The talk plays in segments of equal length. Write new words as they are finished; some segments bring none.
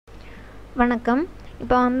வணக்கம்.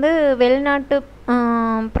 இப்போ வந்து வெளிநாட்டு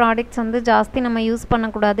ப்ராடக்ட்ஸ் வந்து ஜாஸ்தி நம்ம யூஸ்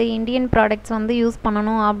பண்ணக்கூடாது. இந்தியன் ப்ராடக்ட்ஸ் வந்து யூஸ்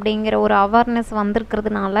பண்ணணும் அப்படிங்கிற ஒரு அவேர்னஸ்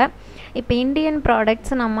வந்திருக்கிறதுனால, இப்போ இந்தியன்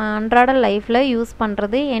ப்ராடக்ட்ஸ் நம்ம அன்றாட லைஃப்பில் யூஸ்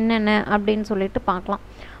பண்ணுறது என்னென்ன அப்படின்னு சொல்லிட்டு பார்க்கலாம்.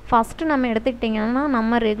 ஃபஸ்ட்டு நம்ம எடுத்துக்கிட்டிங்கன்னா,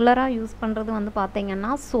 நம்ம ரெகுலராக யூஸ் பண்ணுறது வந்து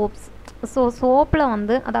பார்த்திங்கன்னா சோப்ஸ். சோப்பில்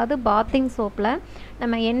வந்து அதாவது பாத்திங் சோப்பில்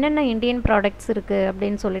நம்ம என்னென்ன இந்தியன் ப்ராடக்ட்ஸ் இருக்குது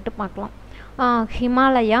அப்படின்னு சொல்லிட்டு பார்க்கலாம்.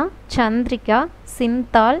 ஹிமாலயா, சந்திரிகா,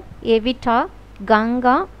 சிந்தால், எவிட்டா,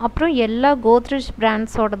 கங்கா, அப்புறம் எல்லா கோத்ரெஜ்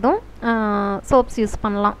பிராண்ட்ஸோடதும் சோப்ஸ் யூஸ்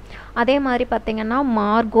பண்ணலாம். அதே மாதிரி பார்த்திங்கன்னா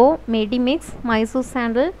Marco, Medimix, Mysore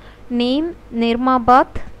sandal, neem,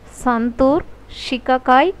 நிர்மாபாத், Santoor,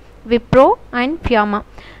 ஷிகாகாய், Wipro and Fiama.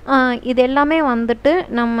 இது எல்லாமே வந்துட்டு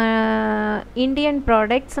நம்ம இந்தியன்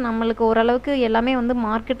ப்ராடக்ட்ஸ். நம்மளுக்கு ஓரளவுக்கு எல்லாமே வந்து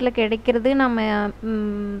மார்க்கெட்டில் கிடைக்கிறது. நம்ம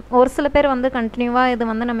ஒரு சில பேர் வந்து கண்டினியூவாக இது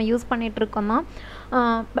வந்து நம்ம யூஸ் பண்ணிகிட்ருக்கோம் தான்.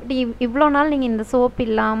 பட் இவ்வளோ நாள் நீங்கள் இந்த சோப்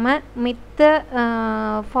இல்லாமல் மித்த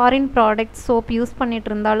ஃபாரின் ப்ராடக்ட்ஸ் சோப் யூஸ் பண்ணிகிட்டு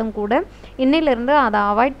இருந்தாலும் கூட இன்னிலேருந்து அதை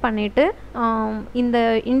அவாய்ட் பண்ணிவிட்டு இந்த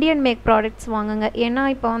இந்தியன் மேக் ப்ராடக்ட்ஸ் வாங்குங்க. ஏன்னா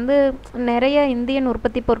இப்போ வந்து நிறைய இந்தியன்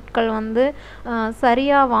உற்பத்தி பொருட்கள் வந்து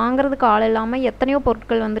சரியாக வாங்குறதுக்கு ஆள் இல்லாமல் எத்தனையோ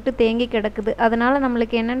பொருட்கள் வந்துட்டு தேங்கி கிடக்குது. அதனால்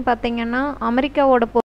நம்மளுக்கு என்னென்னு பார்த்திங்கன்னா அமெரிக்காவோட